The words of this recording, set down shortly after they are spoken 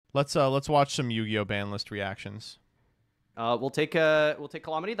Let's watch some Yu-Gi-Oh! Banlist reactions. We'll take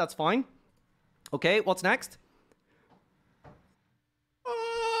Calamity. That's fine. Okay, what's next?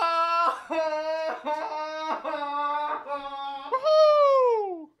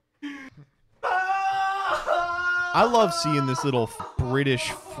 I love seeing this little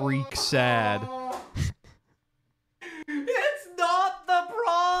British freak sad. It's not the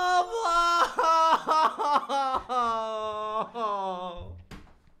problem.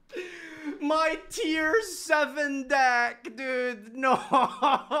 My tier 7 deck, dude. No.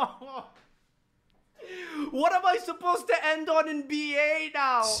 What am I supposed to end on in BA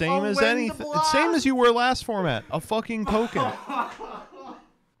now? Same as anything. Same as you were last format. A fucking token.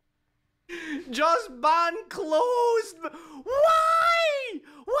 Just ban closed. Why?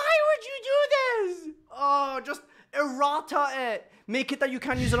 Why would you do this? Oh, just errata it. Make it that you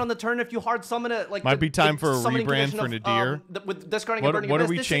can't use it on the turn if you hard summon it. Like might be time for a rebrand for Nadir. With discarding what, and burning what abyss.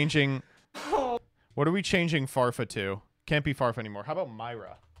 are we changing? What are we changing Farfa to? Can't be Farfa anymore. How about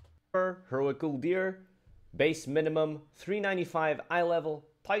Myra? Heroic Deer, base minimum 395 eye level,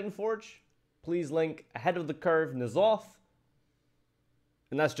 Titan Forge. Please link ahead of the curve Nazoth.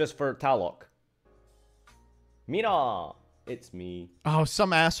 And that's just for Talok. Mira, it's me. Oh,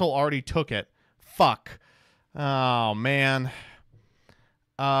 some asshole already took it. Fuck. Oh man.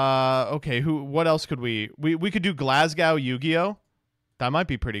 Okay. What else could we could do Glasgow Yu-Gi-Oh. That might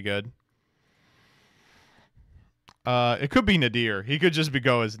be pretty good. It could be Nadir. He could just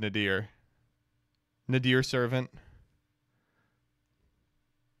go as Nadir. Nadir Servant.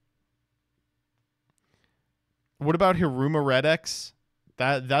 What about Hiruma Red X?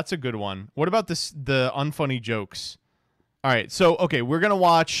 That's a good one. What about the unfunny jokes? All right, so okay, we're gonna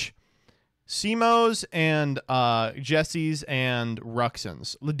watch Cimoooooooos and Jesse's and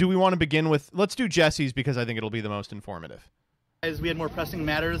Ruxin's. Do we want to begin with? Let's do Jesse's because I think it'll be the most informative. We had more pressing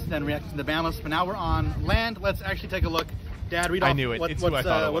matters than reacting to the ban list, but now we're on land. Let's actually take a look. Dad, read off. I knew it. It's who I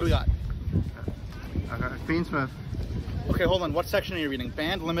thought it was. What do we got? Fiendsmith. Okay, hold on. What section are you reading?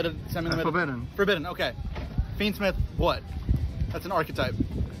 Banned, limited, semi-limited? Forbidden. Forbidden, okay. Fiendsmith, what? That's an archetype.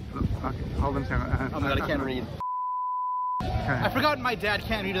 Okay, hold on a second. Oh my god, I can't read. Okay. I forgot my dad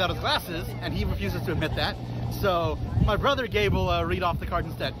can't read without his glasses, and he refuses to admit that. So my brother Gabe will read off the card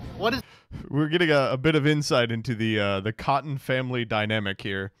instead. What is... We're getting a bit of insight into the Kotton family dynamic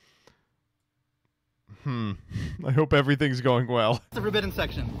here. I hope everything's going well. the forbidden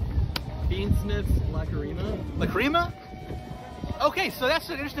section? Fiendsmith's Lacrima. Lacrima? Okay, so that's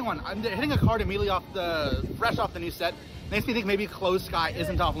an interesting one. I'm hitting a card immediately fresh off the new set. Makes me think maybe Closed Sky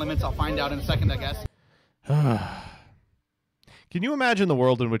isn't off limits. I'll find out in a second, I guess. Can you imagine the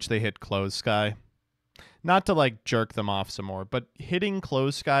world in which they hit Closed Sky? Not to like jerk them off some more, but hitting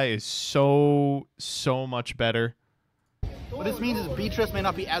Closed Sky is so much better. What this means is Beatrice may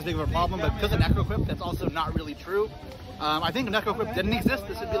not be as big of a problem, but because of Necroquip, that's also not really true. I think if Necroquip didn't exist,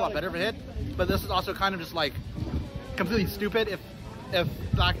 this would be a lot better of a hit. But this is also kind of just like completely stupid if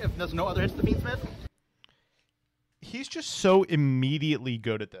there's no other hits to Fiendsmith. He's just so immediately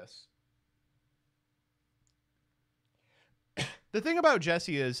good at this. The thing about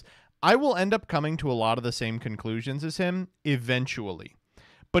Jesse is I will end up coming to a lot of the same conclusions as him eventually.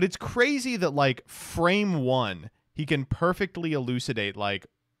 But it's crazy that like frame 1, he can perfectly elucidate like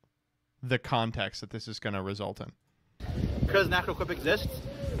the context that this is going to result in. Because Necroquip exists.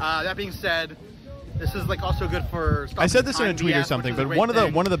 That being said, this is like also good for. I said this in a tweet or something, but one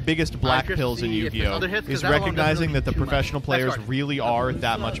of the biggest black pills in Yu-Gi-Oh is recognizing that the professional players really are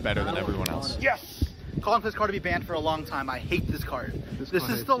that much better than everyone else. Yes. Calling for this card to be banned for a long time. I hate this card. This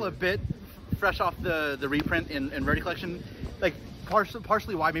is still a bit fresh off the reprint in Rarity Collection. Like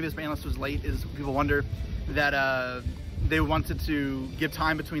partially why maybe this ban list was late is people wonder that they wanted to give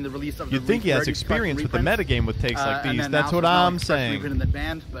time between the release of the You'd think he has experience with the metagame with takes like these. That's what I'm saying. And then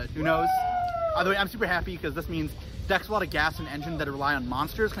banned, but who knows? Either way, I'm super happy because this means decks with a lot of gas and engine that rely on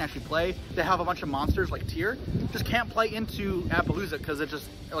monsters can actually play. They have a bunch of monsters like Tier, just can't play into Appaloosa because it's just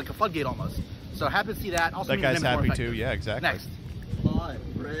like a floodgate almost. So happy to see that. Also, that guy's happy too. Yeah, exactly. Next.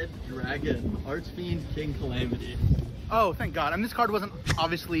 Red Dragon, Archfiend, King Calamity. Oh, thank God. I mean, this card wasn't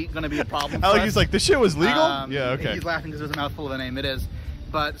obviously going to be a problem. Alex, he's like, this shit was legal? Yeah, okay. He's laughing because it was a mouthful of a name. It is.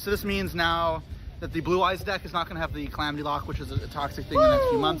 But, so this means now that the Blue Eyes deck is not going to have the Calamity Lock, which is a toxic thing in the next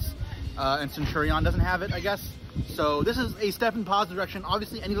few months. And Centurion doesn't have it, I guess. So this is a step in positive direction.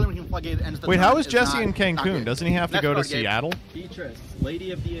 Obviously, any limiting floodgate ends the Wait, turn how is is Jesse not, in Cancun? Doesn't he have to go to Seattle? Beatrice,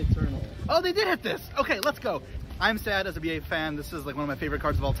 Lady of the Eternal. Oh, they did hit this. Okay, let's go. I'm sad as a BA fan. This is like one of my favorite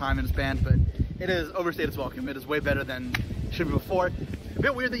cards of all time and it's banned, but it is overstayed its welcome. It is way better than it should be before. A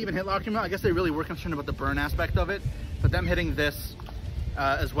bit weird they even hit Lacrima. I guess they really were concerned about the burn aspect of it, but them hitting this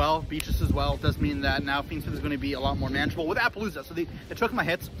as well, Beaches as well. Does mean that now Fiendsmith is going to be a lot more manageable with Appaloosa. So they took my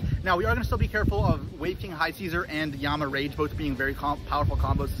hits. Now we are going to still be careful of Wave King, High Caesar, and Yama Rage, both being very powerful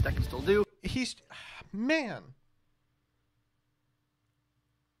combos this deck can still do. He's, man.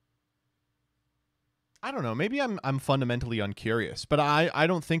 I don't know. Maybe I'm fundamentally uncurious, but I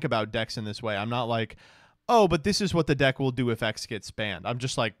don't think about decks in this way. I'm not like, oh, but this is what the deck will do if X gets banned. I'm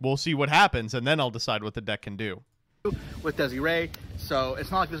just like, we'll see what happens, and then I'll decide what the deck can do. With Desiree, so it's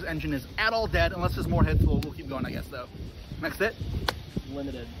not like this engine is at all dead. Unless there's more hits, we'll keep going, I guess, though. Next hit?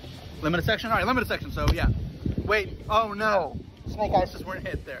 Limited. Limited section? All right, limited section, so yeah. Wait, oh no. Snake Eyes just weren't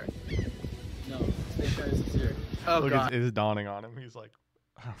hit there. No, Snake Eyes is here. Oh, Look, God. it's dawning on him. He's like,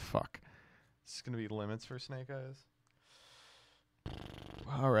 oh, fuck. This is going to be limits for Snake Eyes.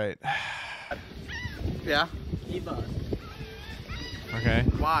 All right. Yeah? Eva. Okay.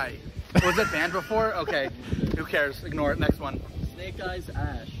 Why? Was it banned before? Okay. Who cares? Ignore it. Next one. Snake Eyes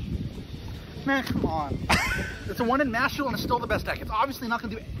Ash. Man, come on. It's a 1 in Mashal and it's still the best deck. It's obviously not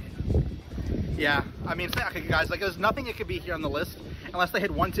going to do... Yeah, I mean, okay, guys, like, there's nothing it could be here on the list unless they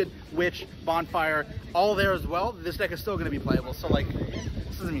hit Wanted, Witch, Bonfire, all there as well. This deck is still going to be playable. So, like,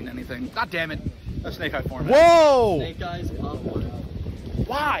 this doesn't mean anything. God damn it. A Snake Eye format. Whoa! Snake Eyes Pop One.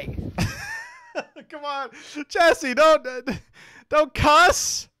 Why? Come on. Jesse, don't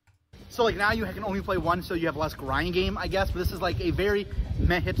cuss. So, like, now you can only play one, so you have less grind game, I guess. But this is, like, a very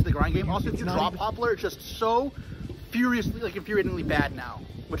meh hit to the grind game. Also, if you draw Poplar, it's just so furiously, like, infuriatingly bad now.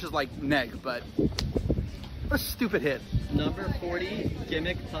 Which is, like, neg, but... What a stupid hit. Number 40,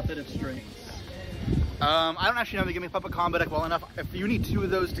 Gimmick Puppet of Strings. I don't actually know the Gimmick Puppet combo deck well enough. If you need 2 of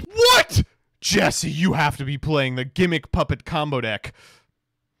those to... What? Jesse, you have to be playing the Gimmick Puppet combo deck.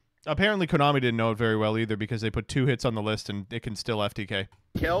 Apparently, Konami didn't know it very well either because they put 2 hits on the list and it can still FTK.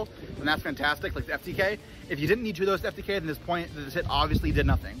 Kill, and that's fantastic, like the FTK. If you didn't need 2 of those to FTK, then this hit obviously did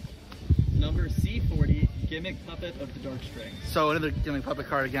nothing. Number C40, Gimmick Puppet of the Dark Strings. So another Gimmick Puppet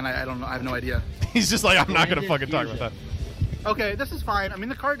card again, I don't know, I have no idea. He's just like, I'm not going to fucking talk about that. Okay, this is fine. I mean,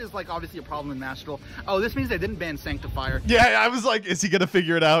 the card is, like, obviously a problem in Master Duel. Oh, this means they didn't ban Sanctifier. Yeah, I was like, is he going to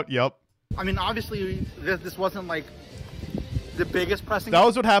figure it out? Yep. I mean, obviously, this wasn't, like, the biggest pressing... That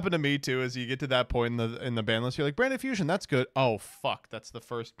was what happened to me, too, as you get to that point in the ban list. You're like, Branded Fusion, that's good. Oh, fuck, that's the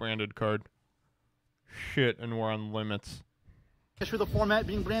first branded card. Shit, and we're on limits. For the format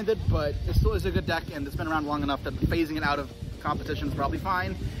being branded, but it still is a good deck, and it's been around long enough that phasing it out of competition is probably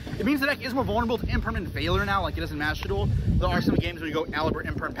fine. It means the deck is more vulnerable to impermanent failure now, like it is in Master Duel. There are some games where you go Alibert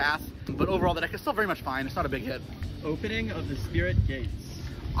Imperm Pass, but overall the deck is still very much fine. It's not a big hit. Opening of the Spirit Gates.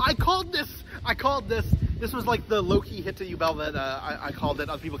 I called this! This was like the low-key hit to Yubel that I called that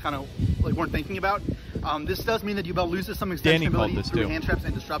other people kind of like weren't thinking about. This does mean that Yubel loses some extension ability through hand traps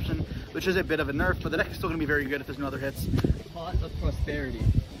and disruption, which is a bit of a nerf, but the deck is still going to be very good if there's no other hits. Pot of Prosperity.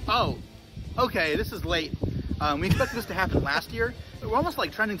 Oh, okay, this is late. We expected this to happen last year. We're almost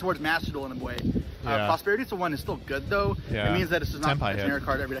like trending towards Master Duel in a way. Yeah. Prosperity to 1 is still good though. Yeah. It means that it's just not a generic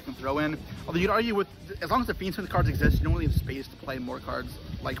card every deck can throw in. Although you'd argue with, as long as the Fiendsmith cards exist, you don't really have space to play more cards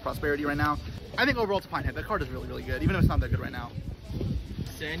like Prosperity right now. I think overall it's a fine hit. That card is really, really good, even if it's not that good right now.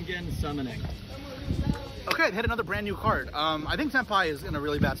 Sangen Summoning. Okay, they hit another brand new card. I think Senpai is in a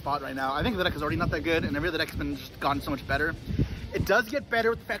really bad spot right now. I think the deck is already not that good, and every other deck has been just gotten so much better. It does get better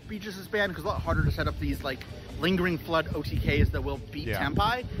with the fact Beaches is banned, because it's a lot harder to set up these like lingering flood OTKs that will beat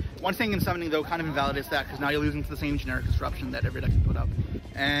Senpai. One thing in summoning though kind of invalidates that, because now you're losing to the same generic disruption that every deck can put up.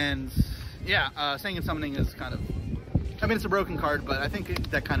 And yeah, saying in summoning is kind of, I mean, it's a broken card, but I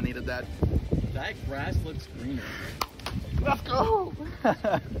think that kind of needed that. That grass looks greener. Let's go!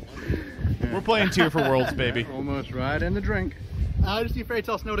 We're playing Tier for Worlds, baby. Almost right in the drink. I just need Fairy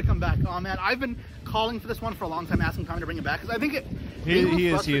Tale Snow to come back. Oh man, I've been calling for this one for a long time, asking Tommy to bring it back, because I think it. He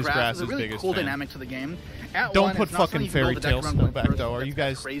is Grass's a really biggest cool fan. Dynamic to the game. Don't put fucking Fairy Tale Snow back though. Are you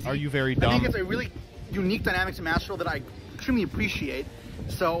guys? Crazy. Are you very dumb? I think it's a really unique dynamic to Master Duel that I extremely appreciate.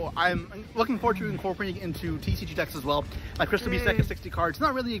 So I'm looking forward to incorporating it into TCG decks as well. My Crystal Beast deck is 60 cards. It's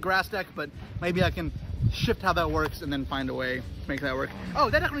not really a grass deck, but maybe I can shift how that works and then find a way to make that work. Oh,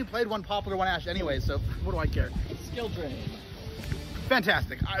 that deck only played 1 Popular, 1 Ash anyway, so what do I care? Skill Drain.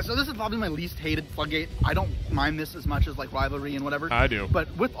 Fantastic. So this is probably my least hated Floodgate. I don't mind this as much as like Rivalry and whatever. I do.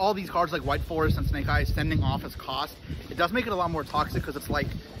 But with all these cards like White Forest and Snake Eyes sending off as cost, it does make it a lot more toxic, because it's like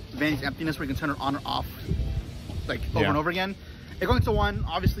Vanny's Emptiness where you can turn it on or off like over and over again. It going to 1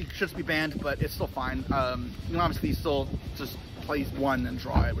 obviously should be banned, but it's still fine. You know, obviously still just plays 1 and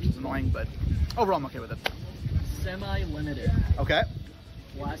draw it, which is annoying, but overall I'm okay with it. Semi-limited. Okay.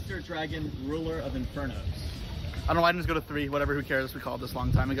 Blaster Dragon, Ruler of Infernos. I don't know why I didn't just go to 3, whatever, who cares, we called this a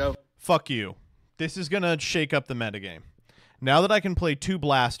long time ago. Fuck you. This is gonna shake up the metagame. Now that I can play 2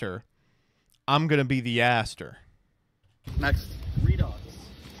 blaster, I'm gonna be the Aster. Next. Redox.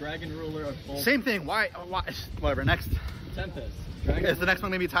 Dragon Ruler of Bolt. Same thing. Why? Whatever. Next. Tempest. Dragon Is the next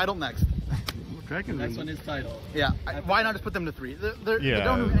one gonna be titled next? Dragon Next one is title. Yeah. Why not just put them to 3? They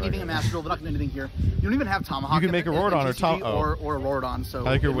don't do anything in Master Duel. They're not gonna do anything here. You don't even have Tomahawk. You can make a Rorodon or TCG or a Rorodon. So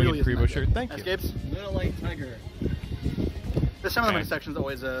I like your it Winged really isn't Freebo that shirt. good. Thank you. Escapes. Little Light Tiger. The semi-limited Okay. section's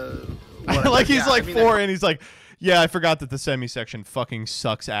always a. Like he's Yeah, like I mean, 4 and he's like, yeah, I forgot that the semi section fucking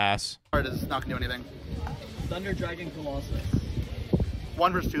sucks ass. Card is not gonna do anything. Thunder Dragon Colossus.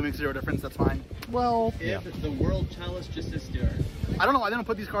 1 versus 2 makes 0 difference. That's fine. Well, If the World Chalice Justiciar. I don't know why they don't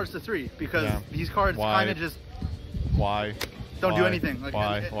put these cards to 3 because these cards Why? kind of just why? don't do Why? anything. Like,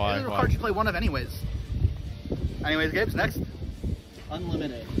 Why? and Why? these are Why? cards you play 1 of anyways. Anyways, Gabe's next.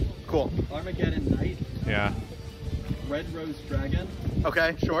 Unlimited. Cool. Armageddon Knight. Yeah. Red Rose Dragon.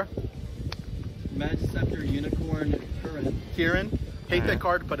 Okay, sure. Magicceptor Unicorn Current. Kieran. Hate Yeah. that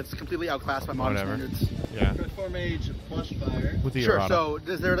card, but it's completely outclassed by modern Whatever. standards. Yeah. Critform Mage Plushfire. With the Sure. errata. So,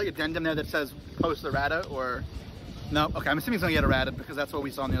 is there like addendum there that says post errata or no? Okay, I'm assuming he's gonna get errata because that's what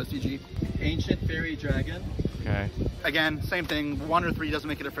we saw in the OCG. Ancient Fairy Dragon. Okay. Again, same thing. 1 or 3 doesn't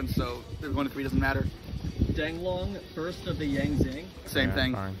make a difference, so 1 to 3 doesn't matter. Danglong First of the Yangzing. Same Yeah,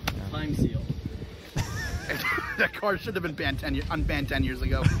 thing. fine. Yeah. Time Seal. That card should have been unbanned 10 years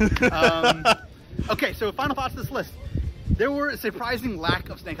ago. Okay, so final thoughts of this list. There were a surprising lack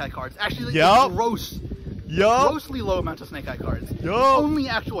of Snake Eye cards. Actually, Yup. grossly low amount of Snake Eye cards. Yup. The only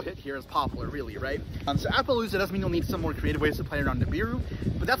actual hit here is Poplar, really, right? So Appaloosa doesn't mean you'll need some more creative ways to play around Nibiru,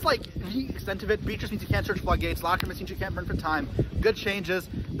 but that's like the extent of it. Beatrice means you can't search floodgates. Lockerman means you can't burn for time. Good changes.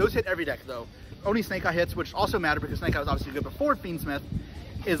 Those hit every deck, though. Only Snake Eye hits, which also matter because Snake Eye was obviously good before Fiendsmith,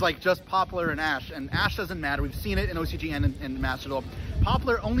 is like just Poplar and Ash doesn't matter. We've seen it in OCG and in Master Duel.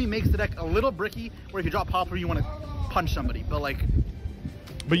 Poplar only makes the deck a little bricky, where if you drop Poplar, you want to punch somebody, but like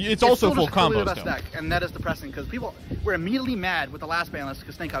But it's also still full just clearly combos. the best though. deck, and that is depressing because people were immediately mad with the last ban list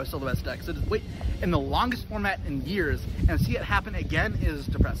because Snake Eye was still the best deck. So to wait in the longest format in years and see it happen again is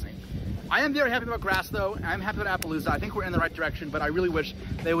depressing. I am very happy about Grass though. I'm happy about Appaloosa. I think we're in the right direction, but I really wish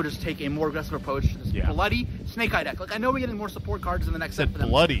they would just take a more aggressive approach to this bloody Snake Eye deck. Like I know we're getting more support cards in the next set Said for them.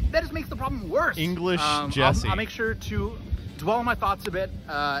 bloody. That just makes the problem worse. English Jesse. I'll make sure to dwell on my thoughts a bit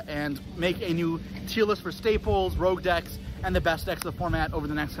and make a new tier list for staples, rogue decks, and the best decks of the format over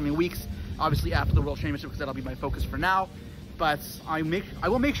the next coming weeks. Obviously after the World Championship, because that'll be my focus for now. But I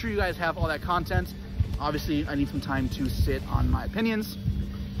will make sure you guys have all that content. Obviously, I need some time to sit on my opinions.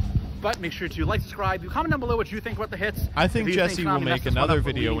 But make sure to like, subscribe, comment down below what you think about the hits. I think If you Jesse will Konami make messed this one another up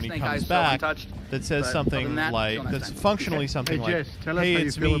for video leaving when he Snake comes Eyes so back untouched. that says But other something than that, like till next that's time. functionally Hey something like, Jess, tell us hey, how you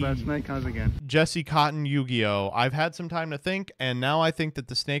it's feel me, about Snake Eyes again. Jesse Kotton Yu-Gi-Oh! I've had some time to think, and now I think that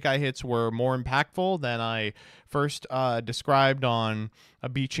the Snake Eye hits were more impactful than I first described on a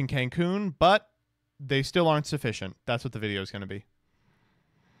beach in Cancun, but they still aren't sufficient. That's what the video is going to be.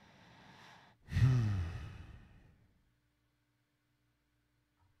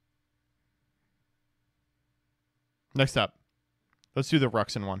 Next up, let's do the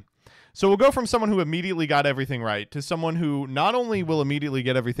Ruxin one. So we'll go from someone who immediately got everything right to someone who not only will immediately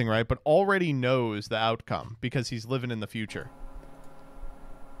get everything right, but already knows the outcome because he's living in the future.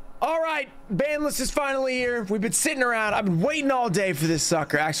 All right, Banlist is finally here. We've been sitting around. I've been waiting all day for this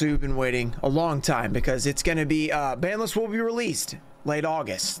sucker. Actually, we've been waiting a long time because it's going to be, Banlist will be released late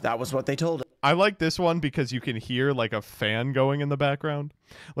August. That was what they told us. I like this one because you can hear like a fan going in the background.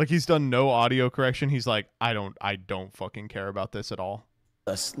 Like he's done no audio correction. He's like, I don't fucking care about this at all.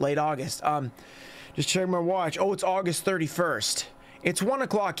 Late August. Just checking my watch. Oh, it's August 31st. It's 1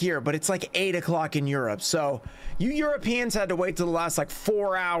 o'clock here, but it's like 8 o'clock in Europe. So you Europeans had to wait till the last like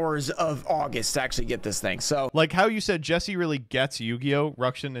 4 hours of August to actually get this thing. So Like how you said Jesse really gets Yu-Gi-Oh!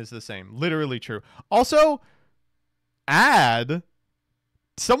 Ruxin is the same. Literally true. Also,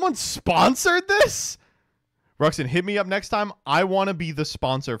 someone sponsored this? Ruxin, hit me up next time. I want to be the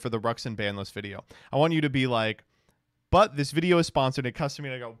sponsor for the Ruxin Banlist video. I want you to be like, but this video is sponsored. It comes to me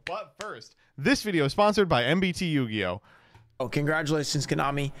and I go, but first, this video is sponsored by MBT Yu-Gi-Oh! oh, congratulations,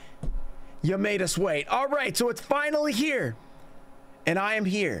 Konami. You made us wait. All right, so it's finally here. And I am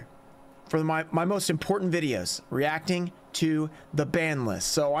here for my most important videos, reacting to the ban list.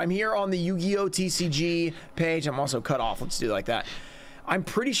 So I'm here on the Yu-Gi-Oh! TCG page. I'm also cut off. Let's do it like that. I'm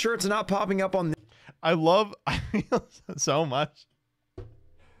pretty sure it's not popping up on I love so much.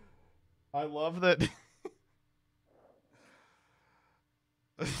 I love that.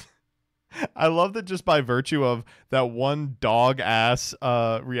 I love that just by virtue of that one dog ass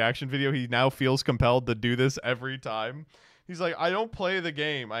reaction video, he now feels compelled to do this every time. He's like, I don't play the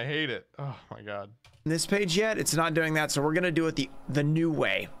game. I hate it. Oh my god. This page yet. It's not doing that, so we're gonna do it the new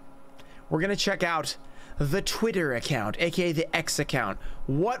way. We're gonna check out the Twitter account, aka the X account.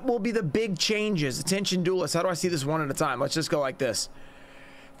 What will be the big changes? Attention duelists, how do I see this one at a time? Let's just go like this.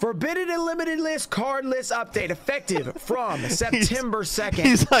 Forbidden and limited list card list update effective from September 2nd.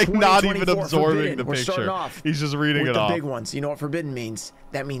 He's like not even 2024. absorbing Forbidden. the We're starting picture. off He's just reading with it the off. big ones. You know what forbidden means?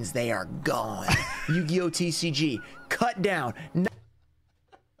 That means they are gone. Yu-Gi-Oh! TCG cut down.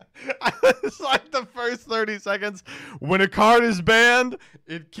 It's like the first 30 seconds. When a card is banned,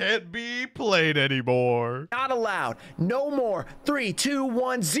 it can't be played anymore. Not allowed. No more. 3, 2,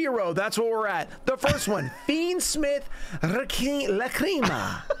 1, 0. That's what we're at. The first one, Fiend Smith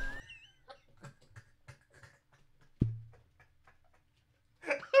Lacrima.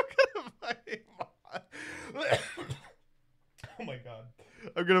 Oh my god.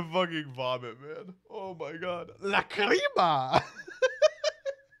 I'm gonna fucking vomit, man. Oh my god. Lacrima.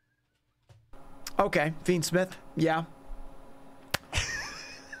 Okay, Fiend Smith. Yeah.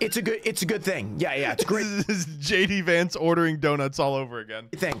 It's a good thing. Yeah, it's great. This is JD Vance ordering donuts all over again.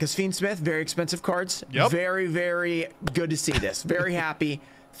 Thing, because Fiend Smith, very expensive cards. Yep. Very, very good to see this. Very happy.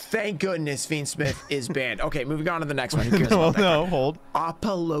 Thank goodness Fiend Smith is banned. Okay, moving on to the next one. Who cares about that card? Hold.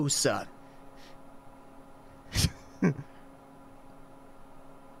 Apollosa.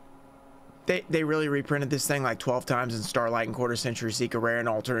 They really reprinted this thing like 12 times in Starlight and Quarter Century Seeker Rare and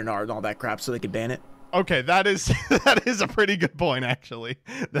Alternate Art and all that crap so they could ban it. Okay, that is a pretty good point, actually.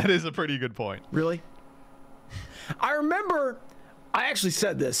 That is a pretty good point. Really? I remember I actually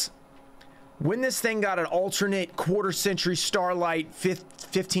said this. When this thing got an alternate Quarter Century Starlight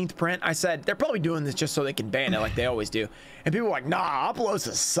 15th print, I said, they're probably doing this just so they can ban it like they always do. And people were like, nah,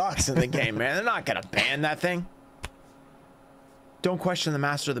 Apollosa sucks in the game, man. They're not going to ban that thing. Don't question the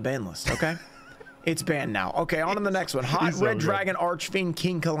master of the ban list, okay? It's banned now. Okay, on to the next one. Hot Red Dragon Archfiend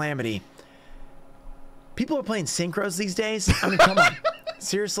King Calamity. People are playing synchros these days? I mean, come on.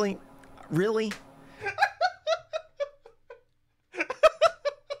 Seriously? Really?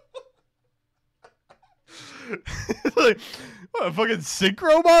 Like, what, a fucking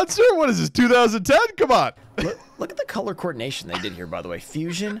synchro monster? What is this, 2010? Come on. Look at the color coordination they did here, by the way.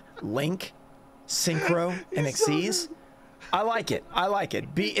 Fusion, Link, Synchro, and Xyz. I like it. I like it.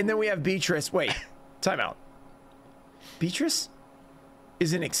 And then we have Beatrice. Wait, time out. Beatrice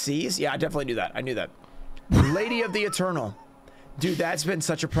is an Xyz? Yeah, I definitely knew that. I knew that. Lady of the Eternal. Dude, that's been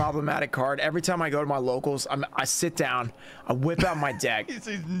such a problematic card. Every time I go to my locals, I sit down, I whip out my deck. He's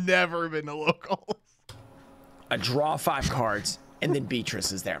never been to locals. I draw 5 cards, and then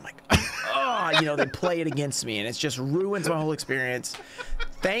Beatrice is there. I'm like, oh, you know, they play it against me, and it just ruins my whole experience.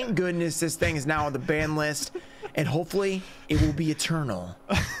 Thank goodness this thing is now on the ban list, and hopefully it will be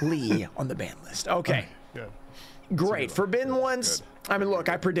eternally on the ban list. Okay. Good. Great. Forbidden ones. I mean, look,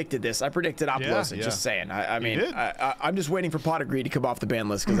 I predicted this. I predicted Apollosa, yeah. just saying. I mean, I'm just waiting for Pot of Greed to come off the ban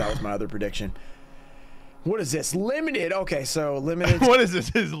list because that was my other prediction. What is this? Limited. Okay, so limited. What is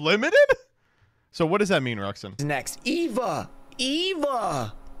this? Is limited? So what does that mean, Ruxin? Next, Eva.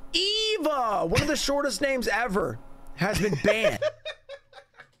 Eva. Eva. One of the shortest names ever has been banned.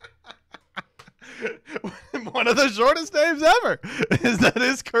 One of the shortest names ever. That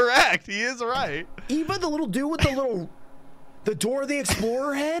is correct. He is right. Eva, the little dude with the Dora the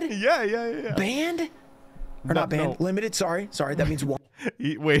Explorer head? Yeah. Banned? Or not banned? No. Limited, sorry. Sorry, that means 1.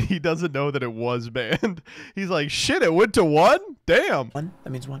 Wait, he doesn't know that it was banned. He's like, shit, it went to 1? Damn. 1? That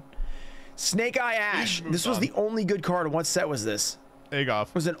means 1. Snake Eye Ash. This was the only good card. What set was this? Agoff.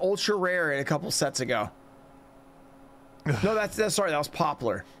 It was an ultra rare a couple sets ago. No, that's sorry, that was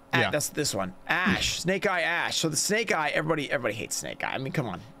Poplar. Yeah. That's this one. Ash. Snake Eye Ash. So the Snake Eye, everybody hates Snake Eye. I mean, come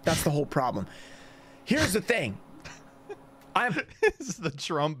on. That's the whole problem. Here's the thing. I'm This is the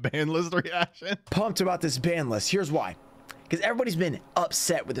Trump ban list reaction. pumped about this ban list. Here's why. Because everybody's been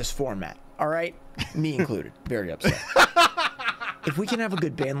upset with this format. All right? Me included. Very upset. If we can have a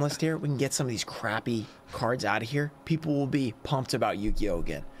good ban list here, we can get some of these crappy cards out of here. People will be pumped about Yu-Gi-Oh!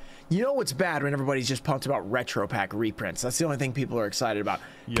 Again. You know what's bad when everybody's just pumped about retro pack reprints. That's the only thing people are excited about.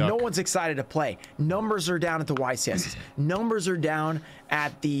 Yuck. No one's excited to play. Numbers are down at the YCSs. Numbers are down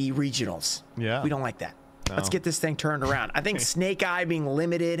at the regionals. Yeah. We don't like that. No. Let's get this thing turned around. I think Snake Eye being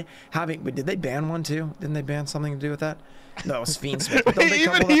limited, but did they ban one too? Didn't they ban something to do with that? No, it was Fiend Smith.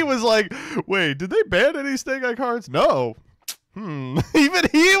 Even he was like, wait, did they ban any Snake Eye cards? No. Even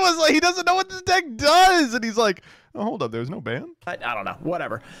he was like, he doesn't know what this deck does. And he's like, oh, hold up, there's no ban? I don't know,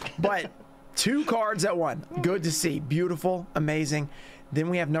 whatever. But 2 cards at 1. Good to see. Beautiful, amazing. Then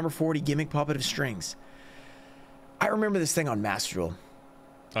we have number 40, Gimmick Puppet of Strings. I remember this thing on Master Duel.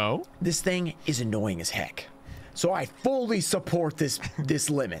 Oh? This thing is annoying as heck. So I fully support this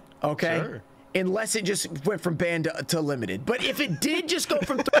limit, okay? Sure. Unless it just went from banned to limited. But if it did just go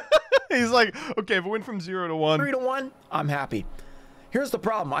from He's like, okay, if it went from 0 to 1. 3 to 1, I'm happy. Here's the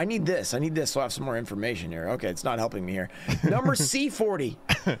problem. I need this. So I have some more information here. Okay, it's not helping me here. Number C40.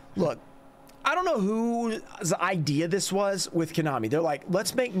 Look, I don't know whose idea this was with Konami. They're like,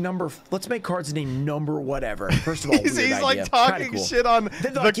 let's make cards named number whatever. First of all, he's weird like idea. talking Cool. shit on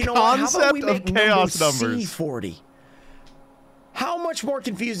They're the like, you know what? How about concept we of make chaos number numbers. C40. How much more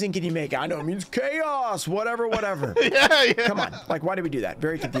confusing can you make it? I know it means chaos, whatever. Yeah. Come on. Like, why did we do that?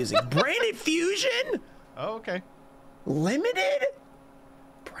 Very confusing. Branded Fusion? Oh, okay. Limited?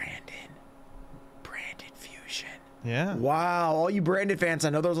 Branded Fusion. Yeah. Wow. All you Branded fans, I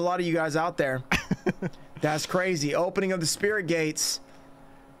know there's a lot of you guys out there. That's crazy. Opening of the Spirit Gates.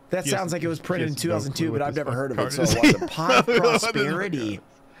 That Yes, sounds like it was printed in yes, no 2002, clue but what I've this never heard of it, card so is. it wasn't. Pot of What is it? Prosperity.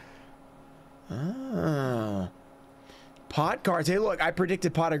 Oh. Pot cards. Hey, look, I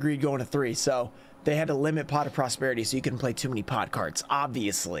predicted Pot of Greed going to 3, so they had to limit Pot of Prosperity so you couldn't play too many Pot cards,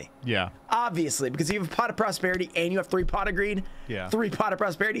 obviously. Yeah. Obviously, because you have Pot of Prosperity and you have 3 Pot of Greed. Yeah. 3 Pot of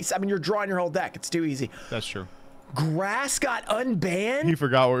Prosperity. I mean, you're drawing your whole deck. It's too easy. That's true. Grass got unbanned? He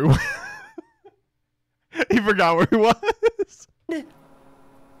forgot where he was. He forgot where he was.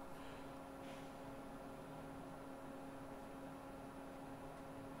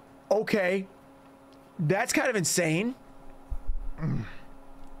 Okay. That's kind of insane.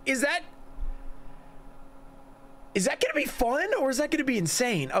 Is that going to be fun or is that going to be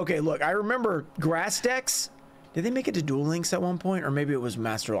insane? Okay, look, I remember grass decks. Did they make it to Duel Links at one point? Or maybe it was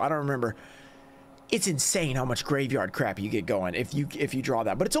Master. I don't remember. It's insane how much graveyard crap you get going if you draw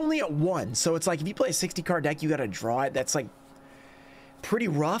that. But it's only at 1. So it's like if you play a 60 card deck, you got to draw it. That's like pretty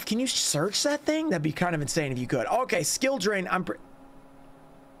rough. Can you search that thing? That'd be kind of insane if you could. Okay, Skill Drain.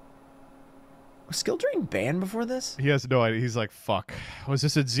 Was Skill Drain banned before this? He has no idea. He's like, fuck. Was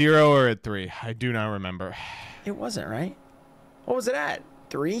this at 0 or at 3? I do not remember. It wasn't, right? What was it at?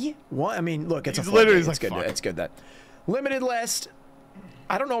 3? 1? I mean, look, it's He's a literally it's like, good. fuck. It's good that limited list.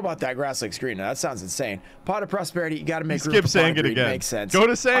 I don't know about that Grass Lake screen. Now, that sounds insane. Pot of Prosperity. You got to make room Skip for Pot of Sangan Greed. again. Makes sense. Go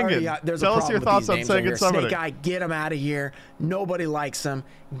to Sangan. There's Tell a us your problem with thoughts these on names over Sangan here. Summoning. Snake Eye, get him out of here. Nobody likes him.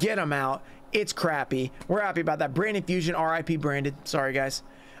 Get him out. It's crappy. We're happy about that. Branded Fusion. RIP Branded. Sorry, guys.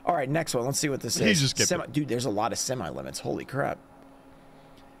 All right, next one. Let's see what this is. He just skipped it. Dude, there's a lot of semi-limits. Holy crap.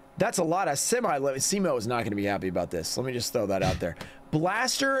 That's a lot of semi-limits. Cimo is not going to be happy about this. Let me just throw that out there.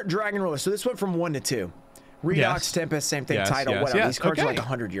 Blaster, Dragon Roller. So this went from 1 to 2. Redox, Yes. Tempest, same thing, Yes, title, yes, whatever. yes. These cards are Okay. like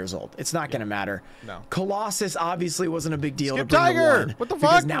 100 years old. It's not going to matter. No. Colossus obviously wasn't a big deal Skip to bring Tiger! to 1. What the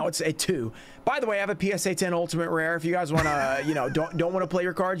because fuck? now it's a 2. By the way, I have a PSA 10 Ultimate Rare. If you guys want to, don't want to play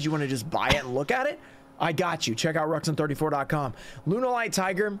your cards, you want to just buy it and look at it, I got you. Check out Ruxin34.com. Lunalight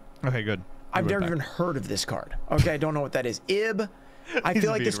Tiger. Okay, good. I've never even heard of this card. Okay, I don't know what that is. Ib. I He's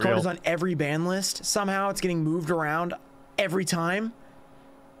feel like being this card real. is on every ban list. Somehow it's getting moved around every time.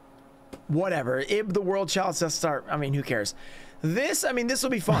 Whatever. Ib, the World Child Death Star. I mean, who cares? This will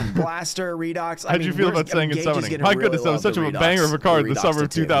be fun. Blaster, Redox. How'd you feel about Sangan Summoning? My goodness, that was such a banger of a card in the summer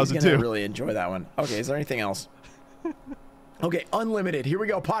of He's 2002. gonna really enjoy that one. Okay, is there anything else? Okay, Unlimited. Here we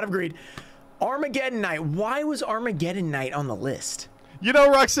go. Pot of Greed. Armageddon Knight. Why was Armageddon Knight on the list? You know,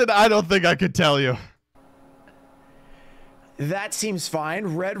 Ruxin, I don't think I could tell you. That seems fine.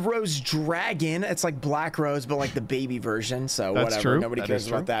 Red Rose Dragon. It's like Black Rose, but like the baby version. So That's whatever. true. Nobody That cares is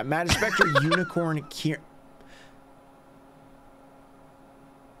about true. that. Magic Spectre Unicorn.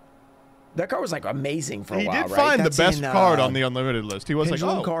 That card was like amazing for a He while, did right? find That's the best in, card on the unlimited list. He was like,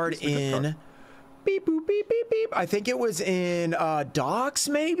 Pendulum oh, card this is a good in card. beep boop beep beep beep. I think it was in Docs,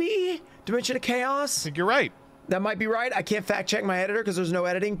 maybe Dimension of I Chaos. think you're right. That might be right. I can't fact check my editor because there's no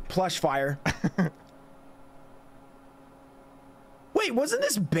editing. Plush Fire. Wait, wasn't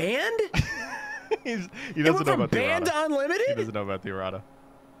this banned? He It doesn't went know from about the banned to errata. He unlimited? doesn't know about the errata.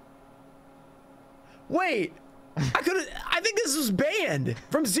 Wait, I think this was banned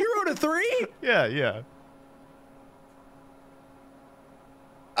from 0 to 3. Yeah.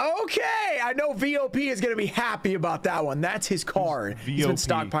 Okay, I know VOP is going to be happy about that one. That's his card. He's been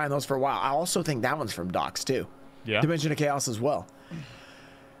VOP? stockpiling those for a while. I also think that one's from Docs too. Yeah. Dimension of Chaos as well.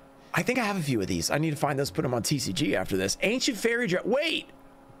 I think I have a few of these. I need to find those, put them on TCG after this. Ancient Fairy. Wait.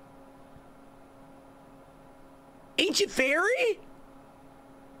 Ancient Fairy?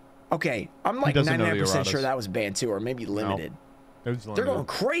 Okay, I'm like doesn't know the 99% sure erratas. that was banned too, or maybe limited. It was They're limited. going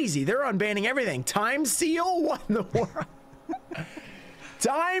crazy. They're unbanning everything. Time Seal? What in the world?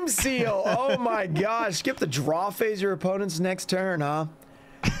 Time Seal. Oh my gosh. Skip the draw phase of your opponent's next turn, huh?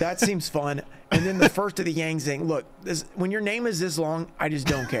 That seems fun. And then the first of the Yang Zing. Look, when your name is this long, I just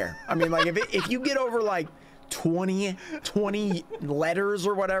don't care. I mean, like if you get over like 20 letters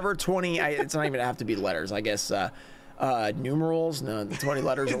or whatever. 20. It's not even have to be letters. I guess numerals. No, the 20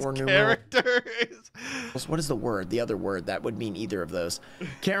 letters or numerals. Characters. What is the word? The other word that would mean either of those.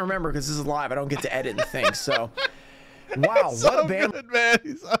 Can't remember because this is live. I don't get to edit and think. So. Wow, He's what so a band! good, man.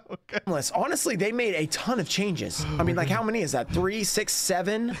 He's so good. Honestly, they made a ton of changes. I mean, like, how many is that? 3, 6,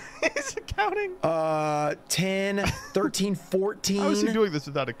 7? He's counting. 10, 13, 14. How is he doing this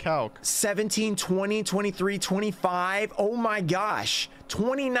without a calc? 17, 20, 23, 25. Oh my gosh.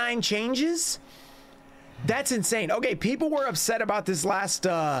 29 changes? That's insane. Okay, people were upset about this last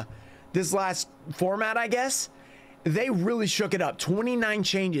format, I guess. They really shook it up. 29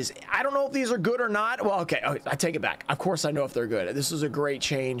 changes. I don't know if these are good or not. Well, okay, I take it back. Of course I know if they're good. This was a great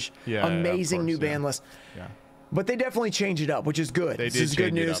change. Yeah, amazing new ban list. Yeah. But they definitely changed it up, which is good. They this is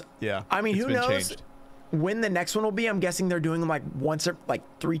good news. Yeah. I mean, it's who been knows changed. when the next one will be? I'm guessing they're doing them like once or like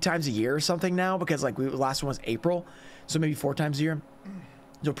 3 times a year or something now, because like the last one was April, so maybe 4 times a year.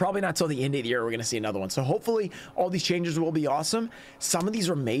 So probably not till the end of the year we're going to see another one. So hopefully all these changes will be awesome. Some of these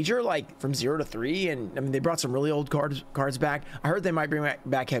are major, like from 0 to 3, and I mean they brought some really old cards back. I heard they might bring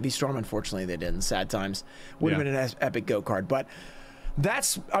back Heavy Storm. Unfortunately, they didn't. Sad times. Would have been an epic go card, but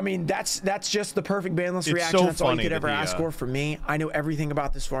that's just the perfect ban list reaction. So that's all you funny could that ever ask for from me. I know everything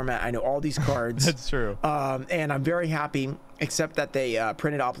about this format. I know all these cards. That's true. And I'm very happy, except that they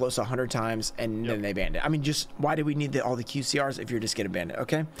printed Oplos 100 times and then they banned it. I mean, just why do we need all the QCRs if you're just gonna ban it?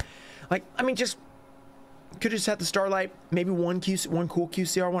 Okay, like I mean, just could just have the Starlight, maybe one cool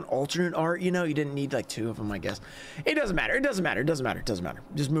QCR, one alternate art. You know, you didn't need like 2 of them, I guess. It doesn't matter. It doesn't matter. It doesn't matter. It doesn't matter.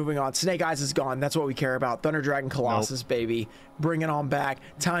 Just moving on. Snake Eyes is gone. That's what we care about. Thunder Dragon Colossus, baby. Bring it on back.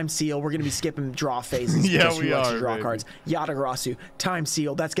 Time Seal. We're going to be skipping draw phases. Yeah, we are, draw baby. cards. Yatagarasu. Time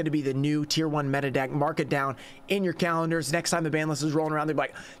Seal. That's going to be the new tier 1 meta deck. Mark it down in your calendars. Next time the ban list is rolling around, they'll be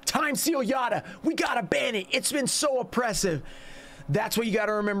like, Time Seal Yata. We got to ban it. It's been so oppressive. That's what you got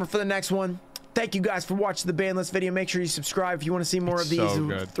to remember for the next one. Thank you guys for watching the ban list video. Make sure you subscribe if you want to see more of these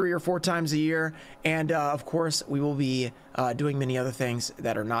so 3 or 4 times a year. And of course, we will be doing many other things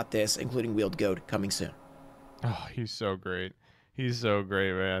that are not this, including Wheeled Goat coming soon. Oh, he's so great. He's so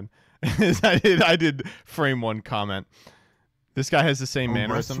great, man. I did frame 1 comment. This guy has the same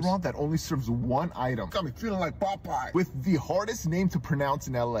mannerisms. A restaurant that only serves 1 item. Got me feeling like Popeye. With the hardest name to pronounce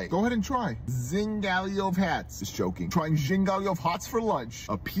in LA. Go ahead and try. Zingaliov Hats. Just joking. Trying Zingaliov Hots for lunch.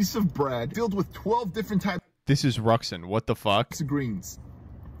 A piece of bread filled with 12 different types This is Ruxin. What the fuck? of greens.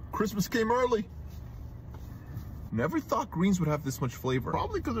 Christmas came early. Never thought greens would have this much flavor.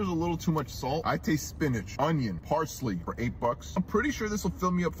 Probably because there's a little too much salt. I taste spinach, onion, parsley for $8. I'm pretty sure this will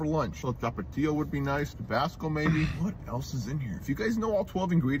fill me up for lunch. A tapatio would be nice. Tabasco maybe. What else is in here? If you guys know all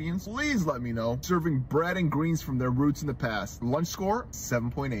 12 ingredients, please let me know. Serving bread and greens from their roots in the past. Lunch score,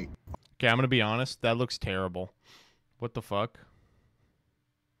 7.8. Okay, I'm going to be honest. That looks terrible. What the fuck?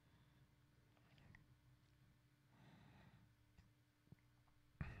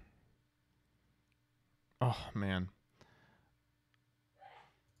 Oh, man.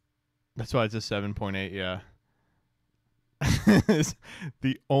 That's why it's a 7.8, yeah. It's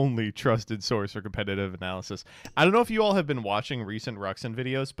the only trusted source for competitive analysis. I don't know if you all have been watching recent Ruxin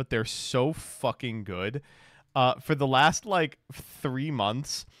videos, but they're so fucking good. For the last, like, 3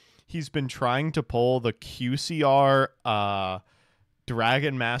 months, he's been trying to pull the QCR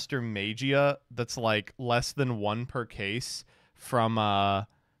Dragon Master Magia that's, like, less than 1 per case from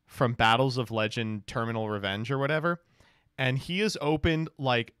Battles of Legend Terminal Revenge or whatever. And he has opened,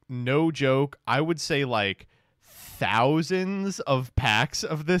 like, no joke, I would say, like, thousands of packs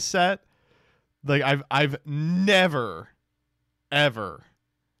of this set. Like, I've never, ever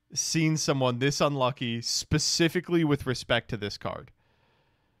seen someone this unlucky, specifically with respect to this card.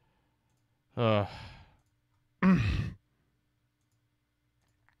 Oh,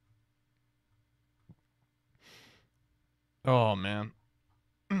 man.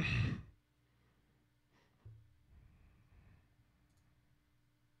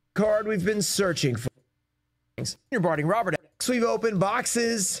 Card we've been searching for. You're boarding Robert X. We've opened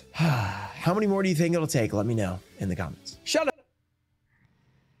boxes. How many more do you think it'll take? Let me know in the comments. Shut up.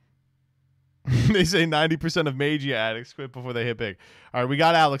 They say 90% of Magia addicts quit before they hit big. All right, we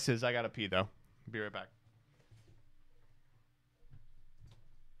got Alex's. I got to pee, though. Be right back.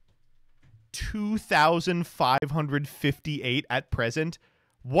 2,558 at present.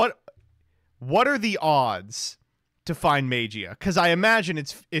 What are the odds to find Magia? Because I imagine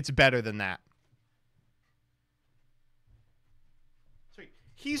it's better than that. Sweet.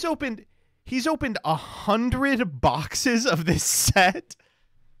 He's opened 100 boxes of this set.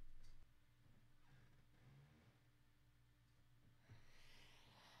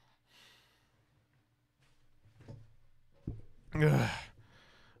 Ugh.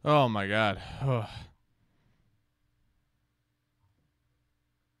 Oh my god. Ugh.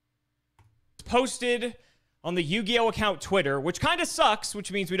 Posted on the Yu-Gi-Oh account Twitter, which kind of sucks,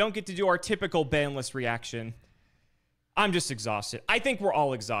 which means we don't get to do our typical ban list reaction. I'm just exhausted. I think we're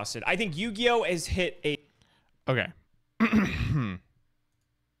all exhausted. I think Yu-Gi-Oh has hit a... Okay.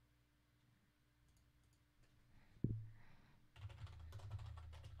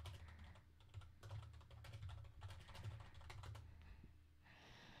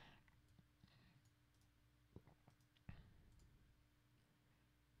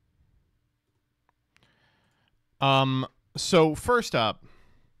 So first up,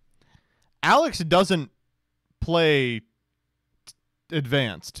 Alex doesn't play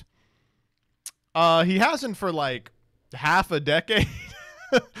advanced. He hasn't for like half a decade.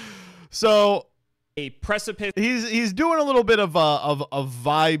 So a precipice. He's doing a little bit of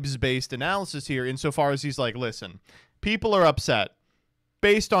vibes based analysis here, insofar as he's like, listen, people are upset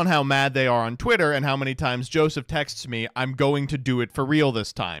based on how mad they are on Twitter and how many times Joseph texts me, I'm going to do it for real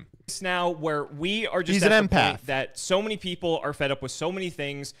this time. Now where we are just He's at an the empath. point that so many people are fed up with so many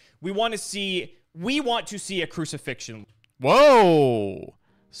things. We want to see a crucifixion. Whoa.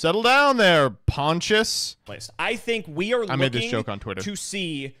 Settle down there, Pontius. I think we are I made this looking joke on Twitter. to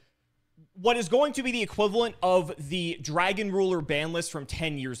see what is going to be the equivalent of the Dragon Ruler ban list from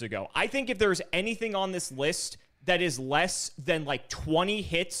 10 years ago. I think if there's anything on this list that is less than like 20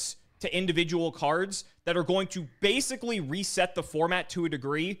 hits to individual cards that are going to basically reset the format to a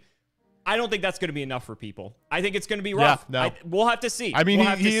degree, I don't think that's going to be enough for people. I think it's going to be rough. Yeah, no. We'll have to see. I mean, We'll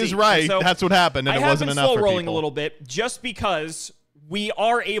have he to is see. right. So That's what happened, and it wasn't enough for I have been slow rolling people. a little bit just because we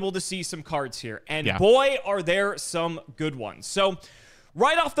are able to see some cards here. And Yeah. boy, are there some good ones. So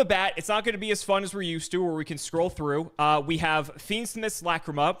right off the bat, it's not going to be as fun as we're used to, where we can scroll through. We have Fiendsmith's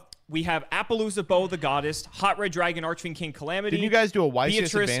Lacrima. We have Appaloosa Bow the Goddess, Hot Red Dragon Archfiend King Calamity. Didn't you guys do a YCS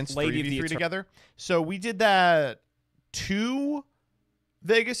Beatrice, Advanced Lady of 3v3 the together? So we did that 2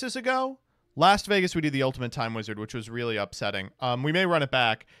 Vegases ago. Last Vegas, we did the Ultimate Time Wizard, which was really upsetting. We may run it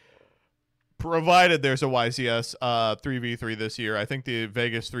back, provided there's a YCS 3v3 this year. I think the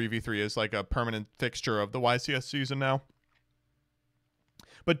Vegas 3v3 is like a permanent fixture of the YCS season now.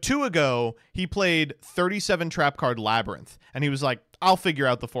 But 2 ago, he played 37 trap card Labyrinth, and he was like, I'll figure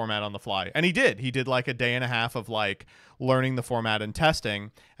out the format on the fly. And he did. He did like a day and a half of like learning the format and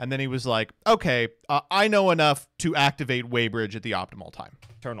testing, and then he was like, okay, I know enough to activate Waybridge at the optimal time.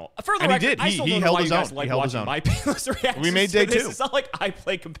 Eternal. For the And he record, did. I He still don't know held why his you guys own. like He held his watching own. my painless reactions. We made to day this. 2. It's not like I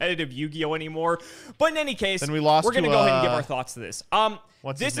play competitive Yu-Gi-Oh anymore. But in any case, Then we lost we're going to to, go ahead and give our thoughts to this.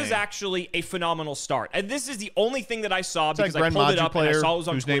 What's his This is name? actually a phenomenal start. And this is the only thing that I saw because that I pulled it Gren up and I Maju saw it was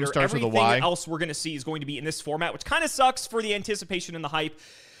on whose name Twitter. starts with a Everything Y. else we're going to see is going to be in this format, which kind of sucks for the anticipation and the hype.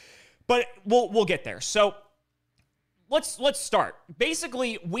 But we'll get there. So let's start.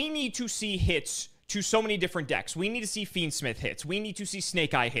 Basically, we need to see hits to so many different decks. We need to see Fiendsmith hits. We need to see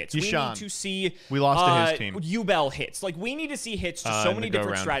Snake Eye hits. We Yishan. need to see We lost to his team. Ubel hits. Like, we need to see hits to so in many the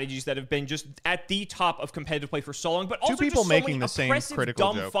different go-round. strategies that have been just at the top of competitive play for so long, but also people just making so many the same oppressive, critical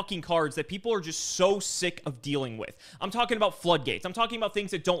dumb joke. fucking cards that people are just so sick of dealing with. I'm talking about floodgates. I'm talking about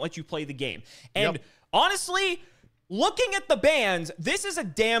things that don't let you play the game. And Yep. honestly, looking at the bans, this is a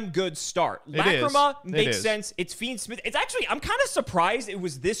damn good start. It is. Lacrima It makes is. sense. It's Fiendsmith. It's actually, I'm kind of surprised it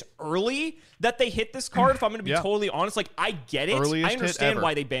was this early that they hit this card, if I'm going to be Yeah. totally honest. Like, I get it. Earliest I hit understand ever.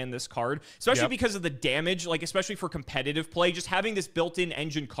 why they banned this card, especially Yep. because of the damage, like, especially for competitive play. Just having this built-in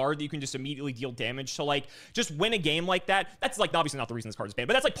engine card that you can just immediately deal damage to, like, just win a game like that. That's, like, obviously not the reason this card is banned,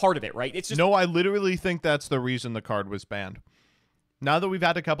 but that's, like, part of it, right? It's just... No, I literally think that's the reason the card was banned. Now that we've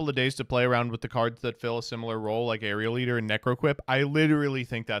had a couple of days to play around with the cards that fill a similar role, like Aerial Leader and Necroquip, I literally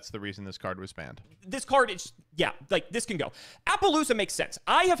think that's the reason this card was banned. This card is, yeah, like, this can go. Appaloosa makes sense.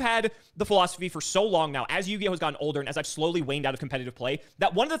 I have had the philosophy for so long now, as Yu-Gi-Oh has gotten older and as I've slowly waned out of competitive play,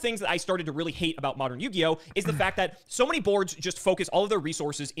 that one of the things that I started to really hate about modern Yu-Gi-Oh is the fact that so many boards just focus all of their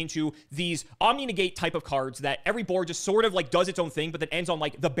resources into these Omni-Negate type of cards that every board just sort of, like, does its own thing, but then ends on,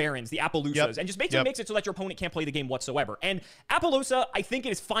 like, the Barons, the Appaloosas, Yep. and just basically makes it so that your opponent can't play the game whatsoever. And Appaloosa, I think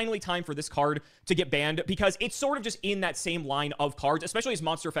it is finally time for this card to get banned because it's sort of just in that same line of cards, especially as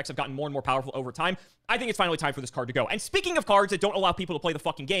monster effects have gotten more and more powerful over time. I think it's finally time for this card to go. And speaking of cards that don't allow people to play the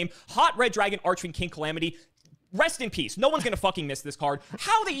fucking game, Hot Red Dragon Archfiend King Calamity, rest in peace. No one's gonna fucking miss this card.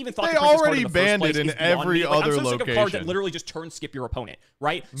 How they even thought They to print this card already in the first banned place it in is beyond every me. Like, other I'm so sick of cards that location. literally just turn skip your opponent,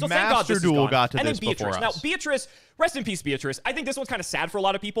 right? So thank Master God this is Duel gone. got to and this then Beatrice. before Now, us. Beatrice, rest in peace, Beatrice. I think this one's kind of sad for a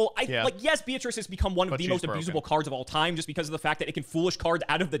lot of people. Yeah. Like, yes, Beatrice has become one of But the she's most broken. abusable cards of all time just because of the fact that it can foolish cards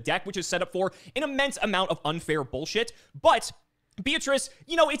out of the deck, which is set up for an immense amount of unfair bullshit. But Beatrice,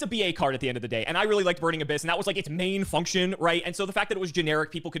 you know, it's a BA card at the end of the day, and I really liked Burning Abyss, and that was like its main function, right? And so the fact that it was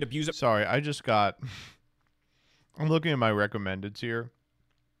generic, people could abuse it. Sorry, I just got... I'm looking at my recommendeds here.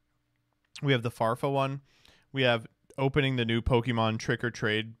 We have the Farfa one. We have opening the new Pokemon Trick or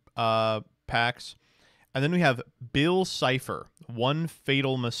Trade packs. And then we have Bill Cipher, One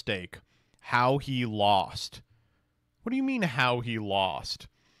Fatal Mistake, How He Lost. What do you mean how he lost?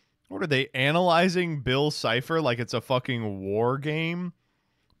 What are they analyzing Bill Cipher like it's a fucking war game?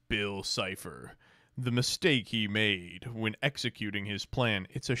 Bill Cipher, the mistake he made when executing his plan.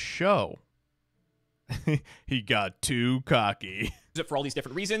 It's a show. He got too cocky. For all these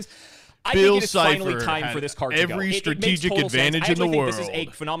different reasons. I Bill think it is finally Cipher time for this card to go. every It strategic makes total sense. advantage I in the actually think world. this is a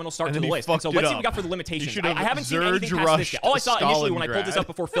phenomenal start And to then the he list. And so fucked let's it see what we got for the up. limitations. He I should have haven't seen anything past this yet. All I saw initially when I pulled this up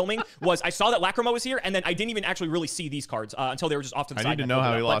before filming was I saw that Lacrimo was here, and then I didn't even actually really see these cards until they were just off to the side. I need to know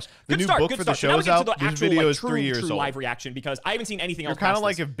how he lost. The Good new start, book good for the start. So now we show's get to out. the This actual, video like, is 3 years true old. live reaction because I haven't seen anything You're else. kind of past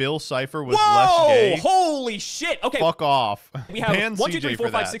like this. if Bill Cipher was Whoa! less gay. Holy shit! Okay, Fuck off. we have Ban 1, 2, CJ 3, 4,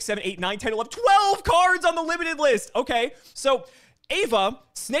 for 5, that. 6, 7, 8, 9, 10, 11, 12 cards on the limited list. Okay, so Ava,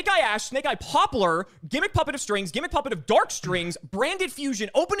 Snake Eye Ash, Snake Eye Poplar, Gimmick Puppet of Strings, Gimmick Puppet of Dark Strings, Branded Fusion,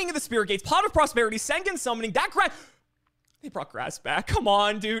 Opening of the Spirit Gates, Pot of Prosperity, Sengen Summoning, that grass. They brought grass back. Come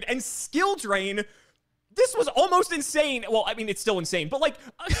on, dude. And Skill Drain. This was almost insane. Well, I mean, it's still insane, but like,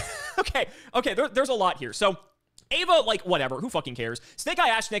 okay, there's a lot here. So Ava, like, whatever. Who fucking cares? Snake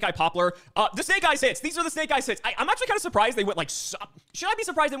Eye Ash, Snake Eye Poplar. The Snake Eyes hits. These are the Snake Eyes hits. I'm actually kind of surprised they went, like, should I be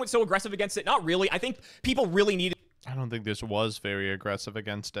surprised they went so aggressive against it? Not really. I think people really needed I don't think this was very aggressive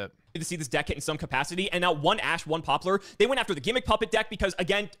against it. to see this deck hit in some capacity. And now one Ash, one Poplar. They went after the Gimmick Puppet deck because,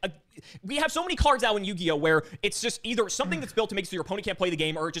 again, we have so many cards now in Yu-Gi-Oh! Where it's just either something that's built to make so your opponent can't play the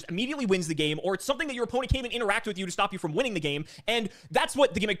game, or it just immediately wins the game, or it's something that your opponent can't even interact with you to stop you from winning the game. And that's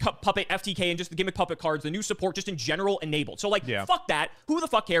what the Gimmick Puppet FTK and just the Gimmick Puppet cards, the new support, just in general enabled. So, like, fuck that. Who the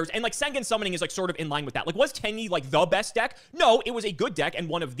fuck cares? And, like, Sengen Summoning is, like, sort of in line with that. Like, was Tenyi, like, the best deck? No, it was a good deck and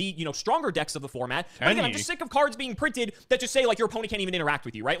one of the, you know, stronger decks of the format. But again, I'm just sick of cards being printed that just say, like, your opponent can't even interact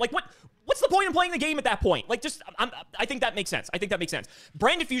with you, right? Like, what's the point in playing the game at that point? Like, just, I think that makes sense. I think that makes sense.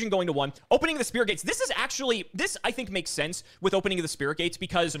 Branded Fusion going to 1. Opening of the Spirit Gates. This, I think, makes sense with Opening of the Spirit Gates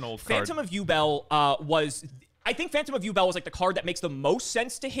because Phantom of Yubel was... I think Phantom of Yubel was like the card that makes the most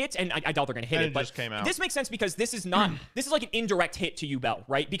sense to hit, and I doubt they're going to hit it, but just came out. This makes sense because this is not, this is like an indirect hit to Yubel,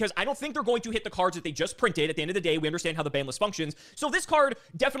 right? Because I don't think they're going to hit the cards that they just printed. At the end of the day, we understand how the ban list functions. So this card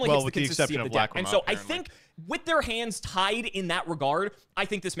definitely hits the consistency of the deck. And so I think with their hands tied in that regard, I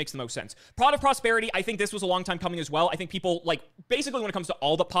think this makes the most sense. Pot of Prosperity, I think this was a long time coming as well. I think people, like, basically when it comes to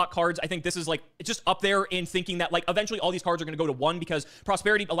all the pot cards, I think this is, like, it's just up there in thinking that, like, eventually all these cards are going to go to 1 because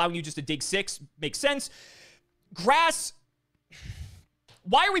Prosperity allowing you just to dig 6 makes sense. Grass,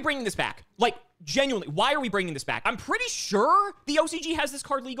 why are we bringing this back? Like, genuinely, why are we bringing this back? I'm pretty sure the OCG has this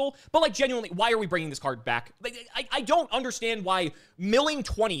card legal, but, like, genuinely, why are we bringing this card back? Like, I don't understand why milling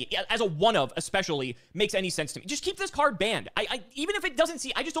 20 as a one-of, especially, makes any sense to me. Just keep this card banned. Even if it doesn't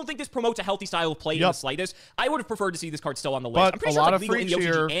see, I just don't think this promotes a healthy style of play in the slightest. I would have preferred to see this card still on the list. But I'm pretty a sure lot it's of like legal in the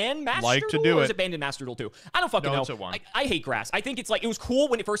freaks OCG here and Master like to Duel, do or it. is it banned in Master Duel too? I don't fucking No, know. it's a 1. I hate Grass. I think it's like, it was cool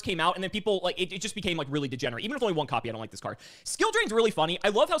when it first came out, and then people, like, it just became, like, really degenerate. Even if only 1 copy, I don't like this card. Skill Drain's really funny. I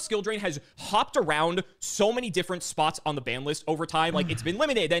love how Skill Drain has hopped around so many different spots on the ban list over time. Like, it's been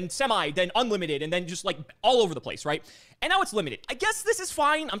limited, then semi, then unlimited, and then just, like, all over the place, right? And now it's limited. I guess this is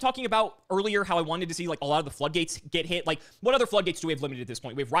fine. I'm talking about earlier how I wanted to see, like, a lot of the floodgates get hit. Like, what other floodgates do we have limited at this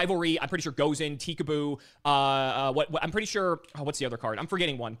point? We have Rivalry. I'm pretty sure goes in. Tikaboo. I'm pretty sure... Oh, what's the other card? I'm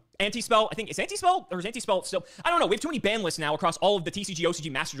forgetting one. Anti-Spell. I think... Is Anti-Spell? Or is Anti-Spell still... I don't know. We have too many ban lists now across all of the TCG,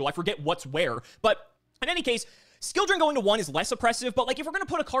 OCG, Master Duel. I forget what's where. But in any case... Skill Drain going to 1 is less oppressive, but, like, if we're going to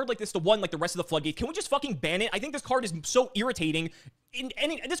put a card like this to 1, like the rest of the floodgates, can we just fucking ban it? I think this card is so irritating.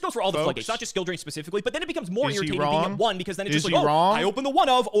 And this goes for all the floodgates, not just Skill Drain specifically, but then it becomes more irritating being at 1 because then it's just like, oh, I open the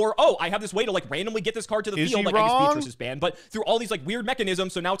 1-of, or, oh, I have this way to, like, randomly get this card to the field, like I guess Beatrice is banned, but through all these, like, weird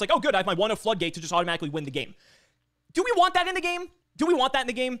mechanisms, so now it's like, oh, good, I have my 1-of floodgate to just automatically win the game. Do we want that in the game? Do we want that in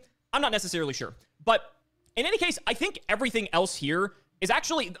the game? I'm not necessarily sure. But in any case, I think everything else here is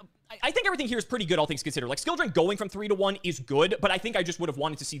actually... I think everything here is pretty good, all things considered. Like, Skill Drain going from 3 to 1 is good, but I think I just would have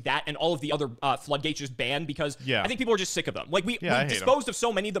wanted to see that and all of the other floodgates just banned because I think people are just sick of them. Like, we disposed of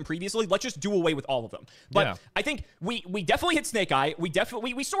so many of them previously. Let's just do away with all of them. But I think we definitely hit Snake Eye. We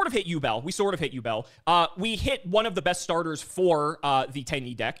sort of hit Yubel. We hit one of the best starters for the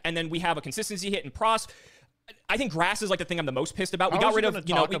Tenyi deck, and then we have a consistency hit in Pros. I think grass is like the thing I'm the most pissed about. We I got was rid gonna of,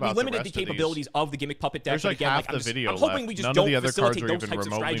 you know, talk we about the limited rest the of these. capabilities of the gimmick puppet deck. There's But like again, half I'm the video I'm hoping left. we just None of don't the other cards facilitate are those even types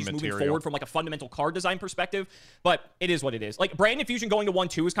of remotely strategies moving material. forward from like a fundamental card design perspective. But it is what it is. Like Brand Infusion going to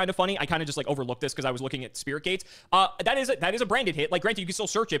 1/2 is kind of funny. I kind of just like overlooked this because I was looking at Spirit Gates. That is a branded hit. Like granted, you can still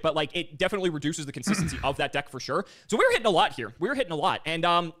search it, but like it definitely reduces the consistency of that deck for sure. So we're hitting a lot here. We're hitting a lot, and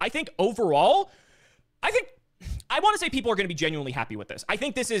I think overall, I want to say people are going to be genuinely happy with this. I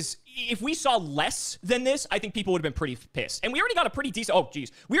think this is, if we saw less than this, I think people would have been pretty pissed. And we already got a pretty decent,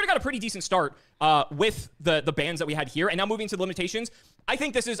 we already got a pretty decent start with the bans that we had here. And now moving to the limitations, I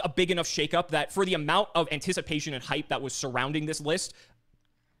think this is a big enough shakeup that for the amount of anticipation and hype that was surrounding this list,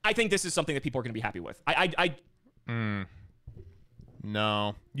 I think this is something that people are going to be happy with.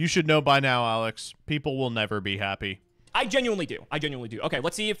 No. You should know by now, Alex. People will never be happy. I genuinely do. Okay,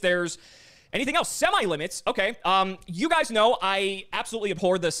 let's see if there's anything else. Semi-limits. Okay. You guys know I absolutely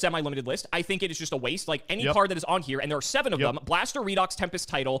abhor the semi-limited list. I think it is just a waste. Like any card that is on here, and there are 7 of them: Blaster, Redox, Tempest,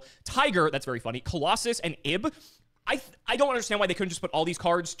 Tidal, Tiger. That's very funny. Colossus and Ib. I don't understand why they couldn't just put all these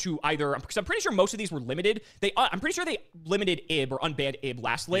cards to either, because I'm pretty sure most of these were limited. I'm pretty sure they limited Ib or unbanned Ib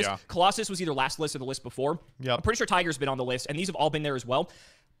last list. Yeah. Colossus was either last list or the list before. Yep. I'm pretty sure Tiger's been on the list, and these have all been there as well.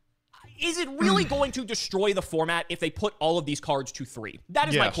 Is it really going to destroy the format if they put all of these cards to 3? That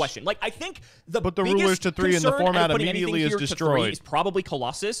is my question. Like, I think Put the rulers to 3 and the format immediately is destroyed. Is probably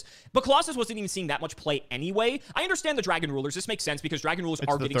Colossus, but Colossus wasn't even seeing that much play anyway. I understand the Dragon Rulers. This makes sense because Dragon Rulers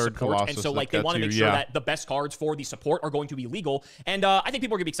are getting support, and so like they want to make sure that the best cards for the support are going to be legal. And I think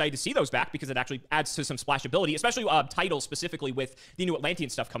people are going to be excited to see those back because it actually adds to some splashability, especially titles specifically with the new Atlantean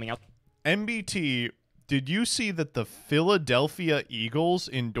stuff coming out. MBT, did you see that the Philadelphia Eagles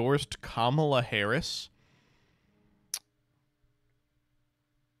endorsed Kamala Harris?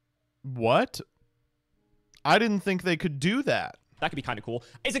 What? I didn't think they could do that. That could be kind of cool.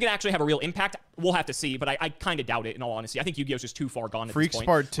 Is it going to actually have a real impact? We'll have to see, but I kind of doubt it, in all honesty. I think Yu-Gi-Oh's just too far gone at Freaks this point.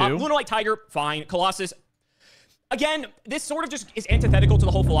 Part 2? Lunalight Tiger, fine. Colossus. Again, this sort of just is antithetical to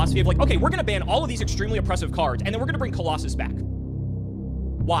the whole philosophy of like, okay, we're going to ban all of these extremely oppressive cards, and then we're going to bring Colossus back.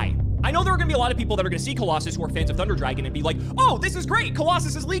 Why? I know there are going to be a lot of people that are going to see Colossus who are fans of Thunder Dragon and be like, oh, this is great.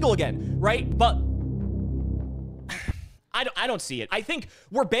 Colossus is legal again, right? But I don't see it. I think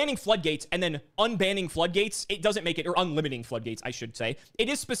we're banning floodgates and then unbanning floodgates. It doesn't make it, or unlimiting floodgates, I should say. It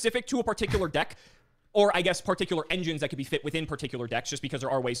is specific to a particular deck, or I guess particular engines that could be fit within particular decks, just because there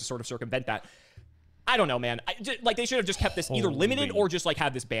are ways to sort of circumvent that. I don't know, man. Like, they should have just kept this either limited or just, like,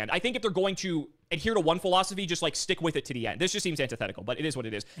 have this banned. I think if they're going to adhere to one philosophy, just, like, stick with it to the end. This just seems antithetical, but it is what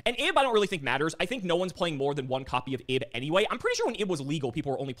it is. And Ib, I don't really think matters. I think no one's playing more than one copy of Ib anyway. I'm pretty sure when Ib was legal,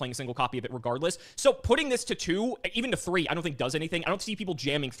 people were only playing a single copy of it regardless. So putting this to 2, even to 3, I don't think does anything. I don't see people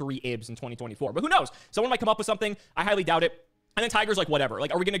jamming 3 Ibs in 2024. But who knows? Someone might come up with something. I highly doubt it. And then Tiger's like, whatever.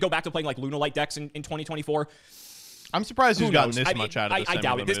 Like, are we going to go back to playing, like, Lunalight decks in 2024? I'm surprised he's gotten this much out of the I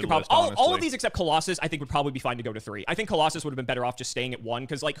doubt it. This could probably all of these except Colossus, I think would probably be fine to go to 3. I think Colossus would have been better off just staying at 1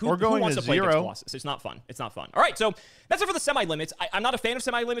 because like who wants to play against Colossus? It's not fun. It's not fun. All right, so that's it for the semi-limits. I'm not a fan of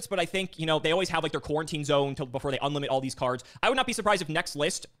semi-limits, but I think they always have like their quarantine zone before they unlimit all these cards. I would not be surprised if next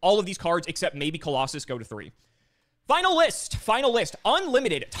list all of these cards except maybe Colossus go to 3. Final list.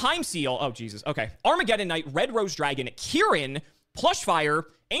 Unlimited Time Seal. Oh Jesus. Okay. Armageddon Knight, Red Rose Dragon, Kirin, Plushfire,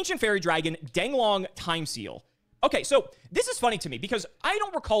 Ancient Fairy Dragon, Danglong, Time Seal. Okay, so this is funny to me because I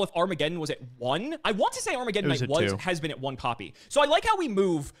don't recall if Armageddon was at 1. I want to say Armageddon Knight has been at 1 copy. So I like how we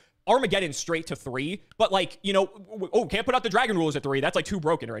move Armageddon straight to 3, but like, can't put out the Dragon Rulers at 3. That's like too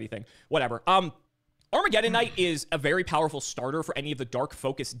broken or anything. Whatever. Armageddon Knight is a very powerful starter for any of the dark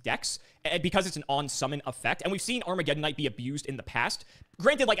focus decks because it's an on-summon effect, and we've seen Armageddon Knight be abused in the past.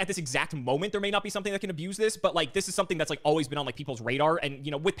 Granted, like, at this exact moment, there may not be something that can abuse this, but, like, this is something that's, like, always been on, like, people's radar, and,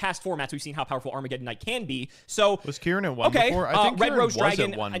 with past formats, we've seen how powerful Armageddon Knight can be, so... Was Kirin at 1 before? I think Red Kirin Rose was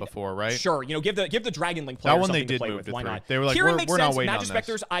Dragon, at 1 before, right? Sure, give the Dragon Link player something to play with. Why not? They were like, Kirin makes we're sense. not waiting on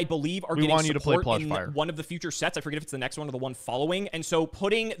Magispectors, I believe, are getting support in one of the future sets. I forget if it's the next one or the one following, and so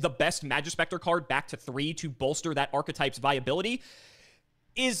putting the best Magispector card back to 3 to bolster that archetype's viability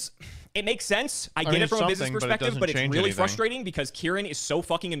it makes sense. I get it from a business perspective, but it's really frustrating because Kirin is so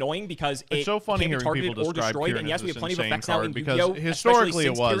fucking annoying because it so funny can be targeted or destroyed. And yes, we have plenty of effects now in Yu-Gi-Oh! Historically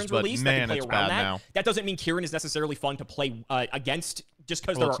it was, Kirin's but release man, that it's can play around bad now. That doesn't mean Kirin is necessarily fun to play against just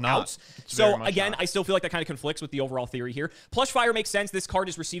because Well, there it's are not. outs. It's very So much again, not. I still feel like that kind of conflicts with the overall theory here. Plush Fire makes sense. This card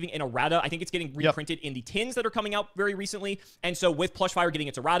is receiving an errata. I think it's getting reprinted in the tins that are coming out very recently. And so with Plush Fire getting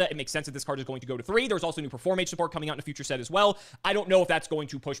its errata, it makes sense that this card is going to go to 3. There's also new Perform Mage support coming out in a future set as well. I don't know if that's going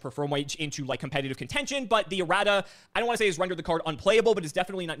to push Perform Mage into like competitive contention, but the errata, I don't want to say has rendered the card unplayable, but it's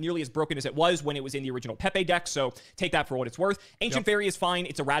definitely not nearly as broken as it was when it was in the original Pepe deck. So take that for what it's worth. Ancient Fairy is fine.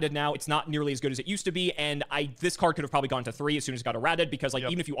 It's errated now. It's not nearly as good as it used to be. And this card could have probably gone to 3 as soon as it got errated, because like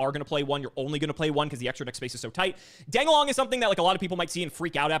even if you are going to play 1, you're only going to play 1 because the extra deck space is so tight. Dangalong is something that like a lot of people might see and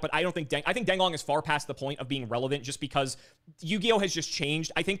freak out at, but I don't think I think Dangalong is far past the point of being relevant just because Yu-Gi-Oh has just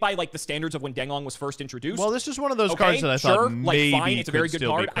changed. I think by like the standards of when Dangalong was first introduced. Well, this is one of those cards that I thought maybe like fine, it's a very could good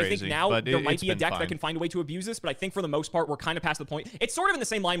still card. be crazy, I think now but there might it's be a been deck fine. that can find a way to abuse this, but I think for the most part we're kind of past the point. It's sort of in the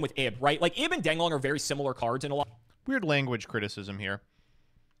same line with Ib, right? Like Ib and Dangalong are very similar cards in a lot. Weird language criticism here.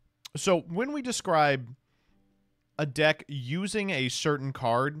 So when we describe a deck using a certain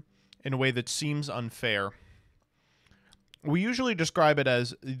card in a way that seems unfair, we usually describe it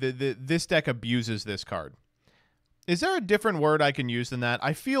as this deck abuses this card. Is there a different word I can use than that?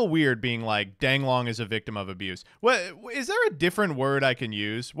 I feel weird being like Dangalong is a victim of abuse. What is there a different word I can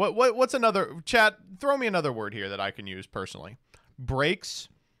use? What's another chat? Throw me another word here that I can use personally. Breaks,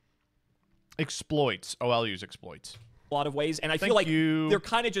 exploits. Oh, I'll use exploits. A lot of ways, and I feel like they're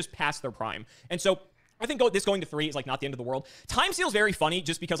kind of just past their prime. And so I think this going to 3 is like not the end of the world. Time Seal's very funny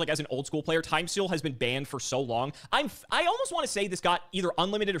just because like as an old school player, Time Seal has been banned for so long. I almost want to say this got either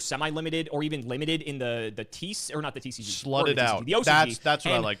unlimited or semi-limited or even limited in the TC, or not the TCG. Slutted out. The OCG. That's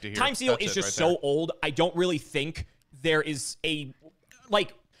what I like to hear. Time Seal is just so old. I don't really think there is a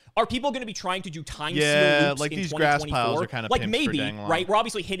like. Are people going to be trying to do time seal loops like in these grass 2024? piles are kind of like pimped maybe, for Dangalong. right? We're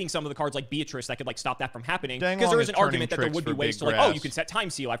obviously hitting some of the cards like Beatrice that could like stop that from happening, because Dangalong there is is an turning argument that there tricks would be for ways big to like, grass. oh, you can set time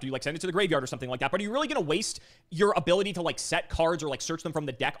seal after you like send it to the graveyard or something like that. But are you really going to waste your ability to like set cards or like search them from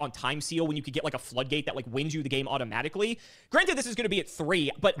the deck on time seal when you could get like a floodgate that like wins you the game automatically? Granted, this is going to be at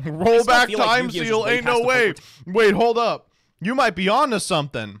 3, but roll back feel like time Yu-Gi-Oh! seal. Just Ain't no way. Wait, hold up. You might be onto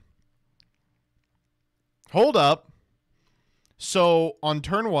something. Hold up. So on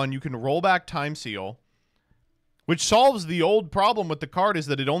turn 1, you can roll back time seal, which solves the old problem with the card is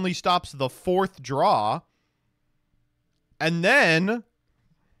that it only stops the 4th draw. And then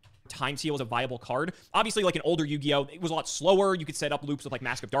Time Seal is a viable card. Obviously, like an older Yu-Gi-Oh, it was a lot slower. You could set up loops with like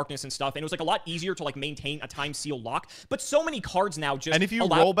Mask of Darkness and stuff, and it was like a lot easier to like maintain a Time Seal lock. But so many cards now just and if you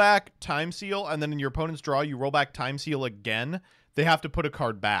roll back time seal and then in your opponent's draw you roll back time seal again, they have to put a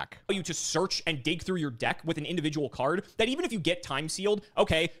card back. You to search and dig through your deck with an individual card that even if you get time sealed,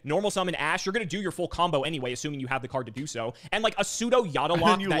 okay, normal summon Ash, you're going to do your full combo anyway, assuming you have the card to do so. And like a pseudo Yada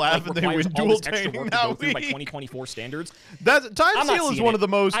lock you that laugh like, and they requires win all dual this extra taining work to that go through by week. 2024 standards. That time I'm not seal is seeing one it. of the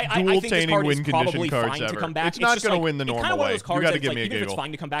most I dual think this taining card win is condition probably cards fine ever. to come back. It's not just going to like, win the it's normal kind of one way. of those cards You got to that's give like, me a even if it's giggle.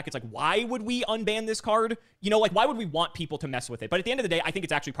 fine to come back, it's like, why would we unban this card? You know, like, why would we want people to mess with it? But at the end of the day, I think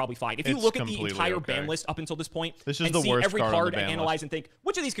it's actually probably fine. If you It's look at the completely entire okay. ban list up until this point This is and the see worst every card on card the ban and list. analyze and think,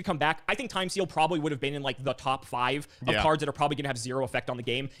 which of these could come back? I think Time Seal probably would have been in like the top 5 of Yeah. cards that are probably going to have 0 effect on the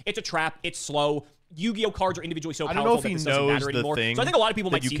game. It's a trap. It's slow. Yu-Gi-Oh cards are individually so I don't powerful know if that he this doesn't knows matter the anymore. thing So I think a lot of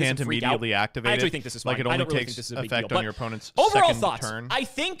people that might you see this can't and freak immediately out. activate I actually it. think this is Like, fine. it I only don't really takes think this is a big effect deal. on But your opponent's overall second thoughts, turn. I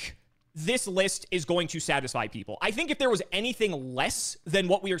think this list is going to satisfy people. I think if there was anything less than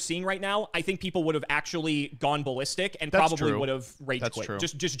what we are seeing right now, I think people would have actually gone ballistic and That's probably true. would have rage That's quit. true.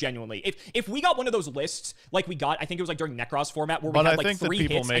 Just genuinely. If we got one of those lists like we got, I think it was like during Necros format where But we had I like think that 3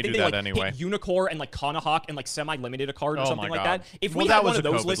 people hits. may I think do they that like anyway. hit Unicorn and like Kanahawk and like semi-limited a card or Oh something my like God. that. If Well, we that had was one of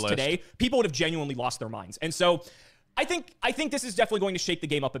a those COVID lists list. today, people would have genuinely lost their minds. And so I think this is definitely going to shake the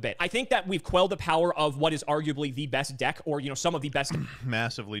game up a bit. I think that we've quelled the power of what is arguably the best deck, or, you know, some of the best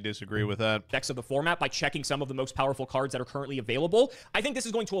Massively disagree with that. decks of the format by checking some of the most powerful cards that are currently available. I think this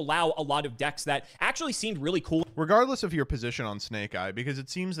is going to allow a lot of decks that actually seemed really cool. Regardless of your position on Snake Eye, because it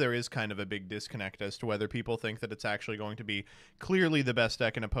seems there is kind of a big disconnect as to whether people think that it's actually going to be clearly the best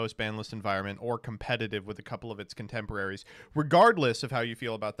deck in a post-ban list environment or competitive with a couple of its contemporaries. Regardless of how you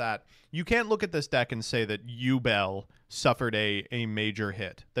feel about that, you can't look at this deck and say that Yubel suffered a major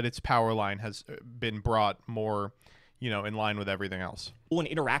hit, that its power line has been brought more, you know, in line with everything else. And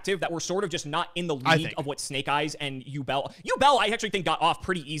interactive that were sort of just not in the I league think. of what Snake Eyes and Yubel. Yubel, I actually think got off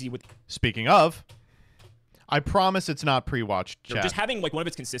pretty easy with Speaking of, I promise it's not pre-watched, chat. just having like one of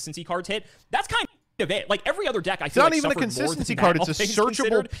its consistency cards hit. That's kind of of it. Like every other deck, I It's feel not like even a suffered more consistency than card. that, It's a all things searchable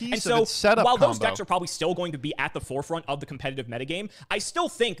considered. piece And so, of its setup while those combo. decks are probably still going to be at the forefront of the competitive metagame, I still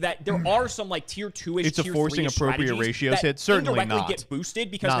think that there are some like tier 2-ish, It's a tier forcing 3-ish appropriate strategies ratios that hit. Certainly indirectly not. get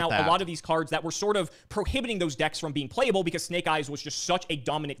boosted because Not now that. a lot of these cards that were sort of prohibiting those decks from being playable because Snake Eyes was just such a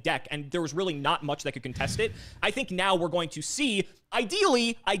dominant deck and there was really not much that could contest it. I think now we're going to see,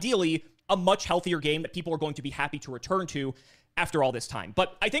 ideally, a much healthier game that people are going to be happy to return to after all this time.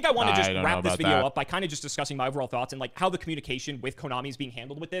 But I think I want to just I don't know wrap this about video that. up by kind of just discussing my overall thoughts and like how the communication with Konami is being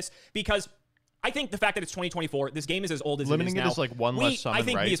handled with this, because I think the fact that it's 2024, this game is as old as Limiting it it is now. is like one less summon, I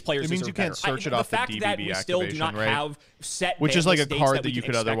think right? we as players It means deserve you can't better. search it off the the fact that DBB we still do not activation, right? have set Which is like a dates card that that we you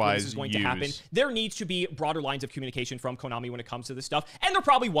can could expect when this otherwise is going to happen. use. There needs to be broader lines of communication from Konami when it comes to this stuff, and there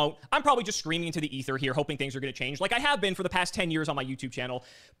probably won't. I'm probably just screaming into the ether here, hoping things are going to change, like I have been for the past 10 years on my YouTube channel.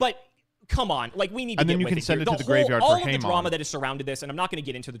 But come on, like we need to And then get you with can send here. it to the whole- graveyard all for of the Haemon. drama that has surrounded this, and I'm not going to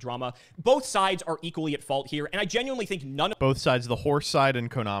get into the drama. Both sides are equally at fault here, and I genuinely think none Both sides, the horse side and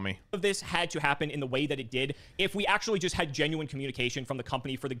Konami. of this had to happen in the way that it did if we actually just had genuine communication from the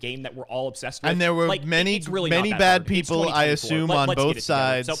company for the game that we're all obsessed with. And there were Like, many- it's really many not that bad hard. It's people, I 2024. assume, on let's both get it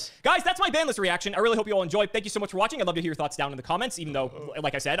together. sides. So, guys, that's my Banlist reaction. I really hope you all enjoyed. Thank you so much for watching. I'd love to hear your thoughts down in the comments, even though,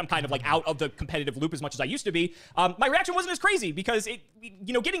 like I said, I'm kind of like out of the competitive loop as much as I used to be. My reaction wasn't as crazy because it,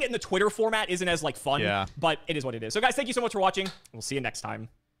 you know, getting it in the Twitter format isn't as like fun, Yeah. but it is what it is. So, guys, thank you so much for watching. We'll see you next time.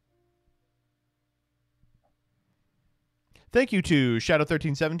 Thank you to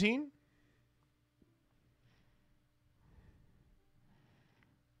Shadow1317.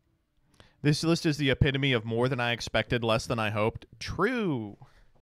 This list is the epitome of more than I expected, less than I hoped. True.